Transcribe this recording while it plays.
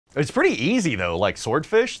It's pretty easy though, like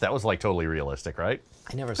Swordfish, that was like totally realistic, right?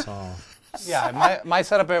 I never saw. Yeah, my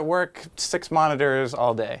setup at work, 6 monitors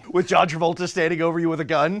all day. With John Travolta standing over you with a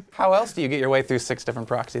gun? How else do you get your way through 6 different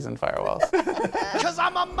proxies and firewalls? Because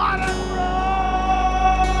I'm a modern bro!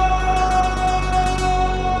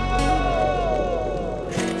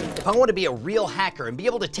 If I want to be a real hacker and be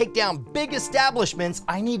able to take down big establishments,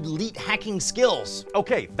 I need elite hacking skills.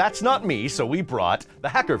 Okay, that's not me, so we brought the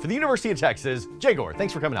hacker for the University of Texas, Jgor.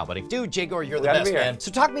 Thanks for coming out, buddy. Dude, Jgor, you're the best, man.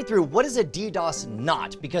 So talk me through, what is a DDoS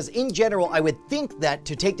not? Because in general, I would think that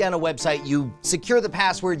to take down a website, you secure the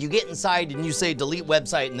password, you get inside, and you say delete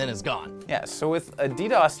website, and then it's gone. Yeah, so with a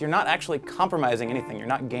DDoS, you're not actually compromising anything. You're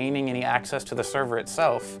not gaining any access to the server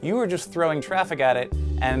itself. You are just throwing traffic at it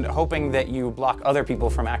and hoping that you block other people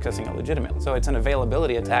from accessing it legitimately. So it's an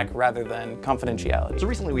availability attack rather than confidentiality. So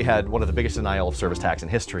recently we had one of the biggest denial of service attacks in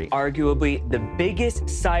history. Arguably the biggest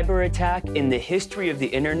cyber attack in the history of the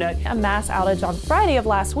internet. A mass outage on Friday of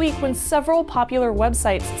last week when several popular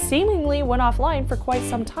websites seemingly went offline for quite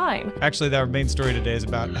some time. Actually, our main story today is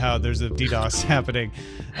about how there's a DDoS happening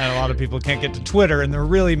and a lot of people can't get to Twitter and they're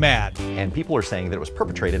really mad. And people are saying that it was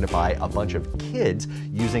perpetrated by a bunch of kids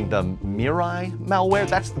using the Mirai malware.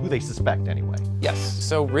 That's who they suspect anyway. Yes,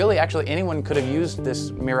 so really actually anyone could have used this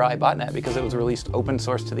Mirai botnet because it was released open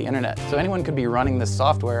source to the internet. So anyone could be running this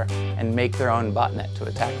software and make their own botnet to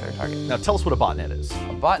attack their target. Now tell us what a botnet is.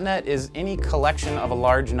 A botnet is any collection of a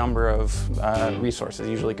large number of resources,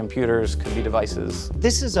 usually computers, could be devices.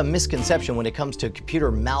 This is a misconception when it comes to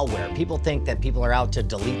computer malware. People think that people are out to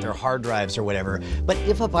delete their hard drives or whatever, but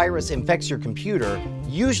if a virus infects your computer,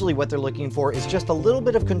 usually what they're looking for is just a little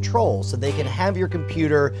bit of control so they can have your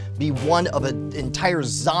computer be one of an entire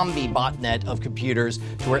zombie botnet of computers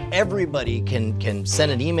to where everybody can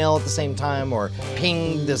send an email at the same time or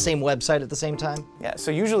ping the same website at the same time. Yeah,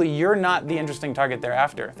 so usually you're not the interesting target they're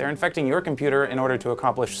after. They're infecting your computer in order to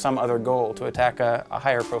accomplish some other goal, to attack a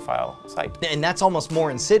higher profile site. And that's almost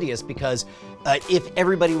more insidious because if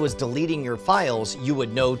everybody was deleting your files, you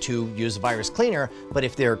would know to use a virus cleaner, but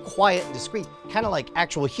if they're quiet and discreet, kind of like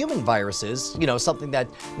actual human viruses, you know, something that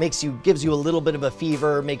gives you a little bit of a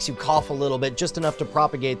fever, makes you cough a little bit, just enough to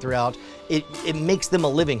propagate throughout, it makes them a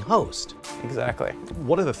living host. Exactly.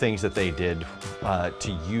 One of the things that they did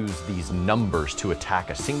to use these numbers to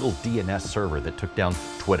attack a single DNS server that took down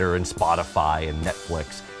Twitter and Spotify and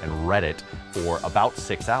Netflix and Reddit for about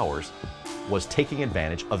 6 hours was taking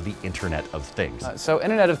advantage of the Internet of Things. So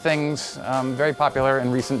Internet of Things, very popular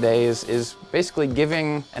in recent days, is basically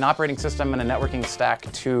giving an operating system and a networking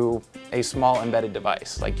stack to a small embedded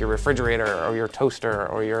device, like your refrigerator or your toaster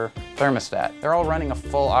or your thermostat. They're all running a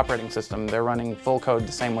full operating system. They're running full code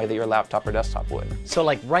the same way that your laptop or desktop would. So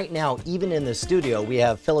like right now, even in the studio, we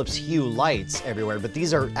have Philips Hue lights everywhere, but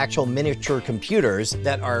these are actual miniature computers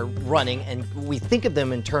that are running, and we think of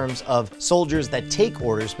them in terms of soldiers that take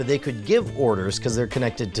orders, but they could give orders because they're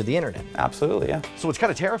connected to the internet. Absolutely, yeah. So what's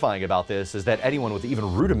kind of terrifying about this is that anyone with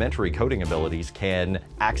even rudimentary coding abilities can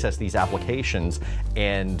access these applications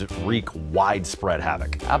and wreak widespread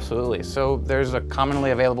havoc. Absolutely. So there's a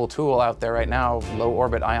commonly available tool out there right now, low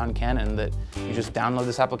orbit ion cannon, that you just download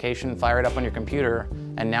this application, fire it up on your computer,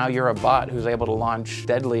 and now you're a bot who's able to launch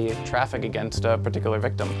deadly traffic against a particular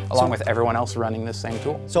victim, along with everyone else running this same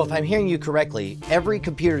tool. So if I'm hearing you correctly, every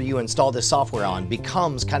computer you install this software on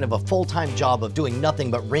becomes kind of a full-time job of doing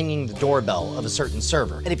nothing but ringing the doorbell of a certain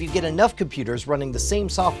server. And if you get enough computers running the same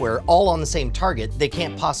software all on the same target, they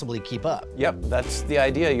can't possibly keep up. Yep, that's the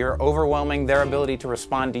idea. You're overwhelming their ability to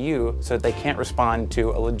respond to you so that they can't respond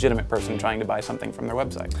to a legitimate person trying to buy something from their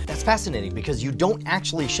website. That's fascinating because you don't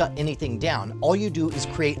actually shut anything down. All you do is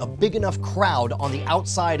create a big enough crowd on the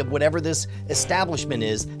outside of whatever this establishment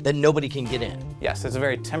is that nobody can get in. Yes, it's a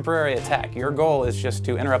very temporary attack. Your goal is just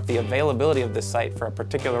to interrupt the availability of this site for a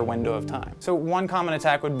particular window of time. So one common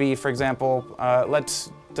attack would be, for example,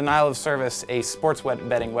 let's denial of service a sports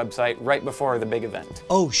betting website right before the big event.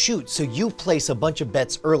 Oh shoot, so you place a bunch of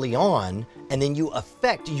bets early on and then you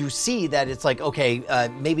see that it's like, okay,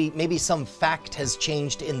 maybe some fact has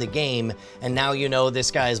changed in the game and now you know this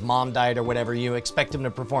guy's mom died or whatever, you expect him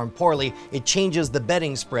to perform poorly, it changes the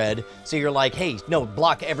betting spread, so you're like, hey, no,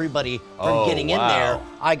 block everybody from getting in there,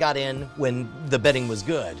 I got in when the betting was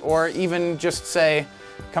good. Or even just say,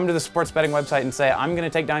 come to the sports betting website and say, I'm going to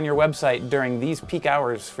take down your website during these peak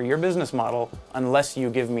hours $100 for your business model unless you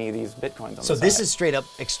give me these Bitcoins on So the this side. is straight up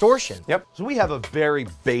extortion. Yep. So we have a very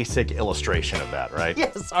basic illustration of that, right?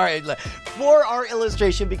 Yes, all right. For our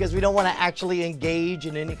illustration, because we don't want to actually engage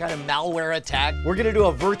in any kind of malware attack, we're going to do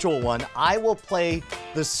a virtual one. I will play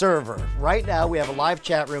the server. Right now, we have a live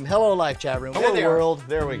chat room. Hello, live chat room. Hello, There they are. world.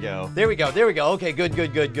 There we go. There we go, there we go. Okay, good.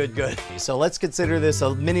 So let's consider this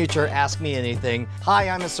a miniature Ask Me Anything. Hi,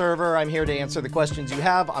 I'm a server. I'm here to answer the questions you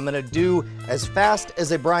have. I'm gonna do as fast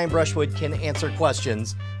as a Brian Brushwood can answer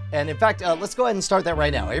questions. And in fact, let's go ahead and start that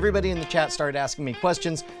right now. Everybody in the chat started asking me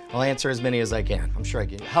questions. I'll answer as many as I can. I'm sure I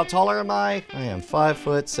can. How tall am I? I am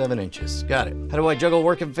 5'7". Got it. How do I juggle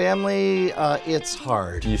work and family? It's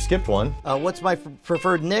hard. You skipped one. What's my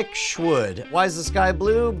preferred nick? Schwood. Why is the sky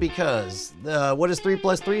blue? Because. What is 3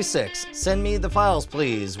 + 3? 6. Send me the files,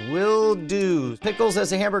 please. Will do. Pickles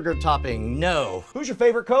as a hamburger topping? No. Who's your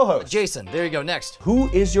favorite co-host? Jason. There you go. Next. Who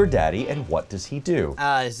is your daddy and what does he do?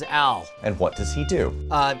 Is Al. And what does he do?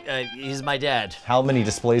 He's my dad. How many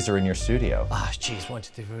displays are in your studio? Jeez, 1,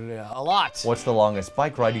 2, 3, a lot. What's the longest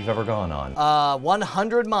bike ride you've ever gone on?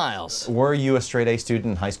 100 miles. Were you a straight A student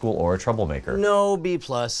in high school or a troublemaker? No, B+.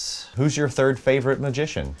 Who's your third favorite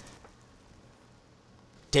magician?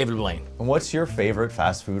 David Blaine. And what's your favorite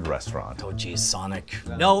fast food restaurant? Oh, geez, Sonic.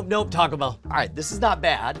 Nope, Taco Bell. All right, this is not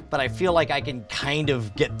bad, but I feel like I can kind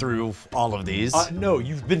of get through all of these. No,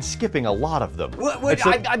 you've been skipping a lot of them.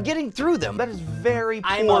 I'm getting through them. That is very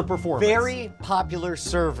I'm poor a performance. very popular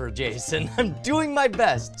server, Jason. I'm doing my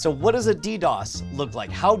best. So what does a DDoS look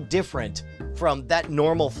like? How different from that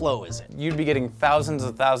normal flow is it? You'd be getting thousands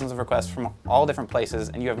of requests from all different places,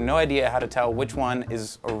 and you have no idea how to tell which one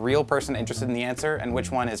is a real person interested in the answer and which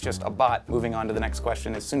one is just a bot moving on to the next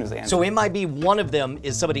question as soon as they answer. So it might be one of them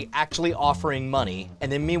is somebody actually offering money,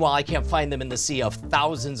 and then meanwhile I can't find them in the sea of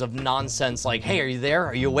thousands of nonsense like, hey, are you there?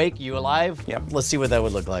 Are you awake? Are you alive? Yep. Let's see what that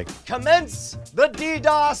would look like. Commence the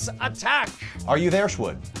DDoS attack! Are you there,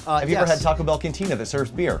 Schwood? Have you ever yes. had Taco Bell Cantina that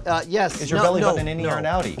serves beer? Yes. Is your belly button an innie or an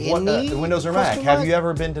outie? Windows or Mac? Have you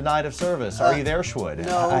ever been denied of service? Are you there, Schwood?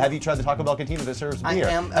 No. Have you tried the Taco Bell Cantina that serves beer?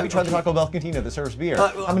 Have you tried the Taco Bell Cantina that serves beer?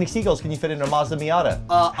 How many seagulls can you fit in a Mazda Miata?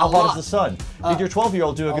 How hot is the sun? Did your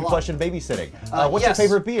 12-year-old do a good question babysitting? What's your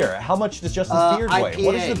favorite beer? How much does Justin's beard weigh? IPA.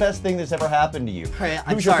 What is the best thing that's ever happened to you?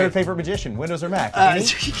 I'm Who's your sorry. third favorite magician? Windows or Mac? Are you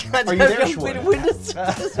there,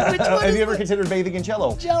 Schwood? Have you ever considered bathing in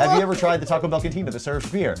Jello? Have you ever tried the Taco Bell Cantina that serves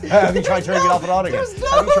beer? Have you tried turning it off and on again?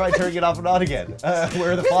 Have you tried turning it off and on again?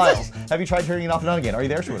 Where are the files? Have you tried turning it off and on again? Are you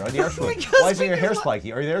there, Schwood? Are you there, Schwood? Why isn't your hair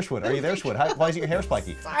spiky? Are you there, Schwood? Are you there, Schwood? Why isn't your hair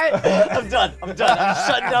spiky? I'm done. I'm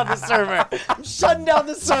shutting down the server. I'm shutting down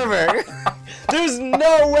the server. There's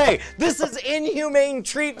no way. This is inhumane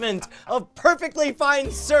treatment of perfectly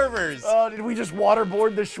fine servers. Oh, did we just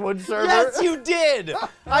waterboard the Schwood server? Yes, you did.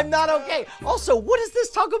 I'm not okay. Also, what is this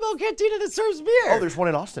Taco Bell Cantina that serves beer? Oh, there's one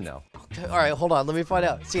in Austin now. All right, hold on. Let me find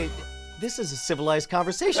out. See, this is a civilized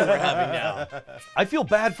conversation we're having now. I feel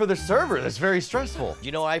bad for the server. That's very stressful.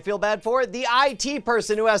 You know what I feel bad for? The IT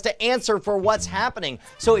person who has to answer for what's happening.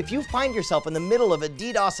 So if you find yourself in the middle of a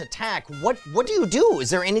DDoS attack, what do you do?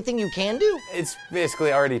 Is there anything you can do? It's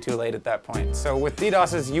basically already too late at that point. So with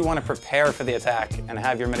DDoSes, you want to prepare for the attack and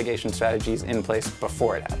have your mitigation strategies in place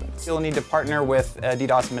before it happens. You'll need to partner with a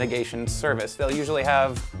DDoS mitigation service. They'll usually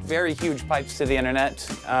have very huge pipes to the internet,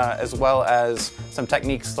 as well as some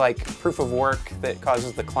techniques like proof of work that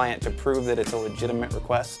causes the client to prove that it's a legitimate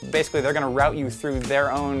request. Basically, they're going to route you through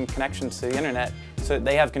their own connections to the internet so that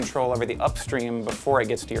they have control over the upstream before it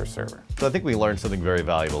gets to your server. So I think we learned something very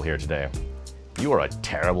valuable here today. You are a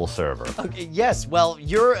terrible server. Okay, yes, well,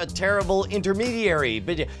 you're a terrible intermediary,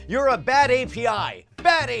 but you're a bad API.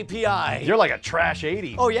 Bad API. You're like a trash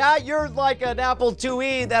 80. Oh yeah? You're like an Apple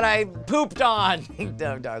IIe that I pooped on.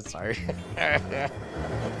 No, sorry.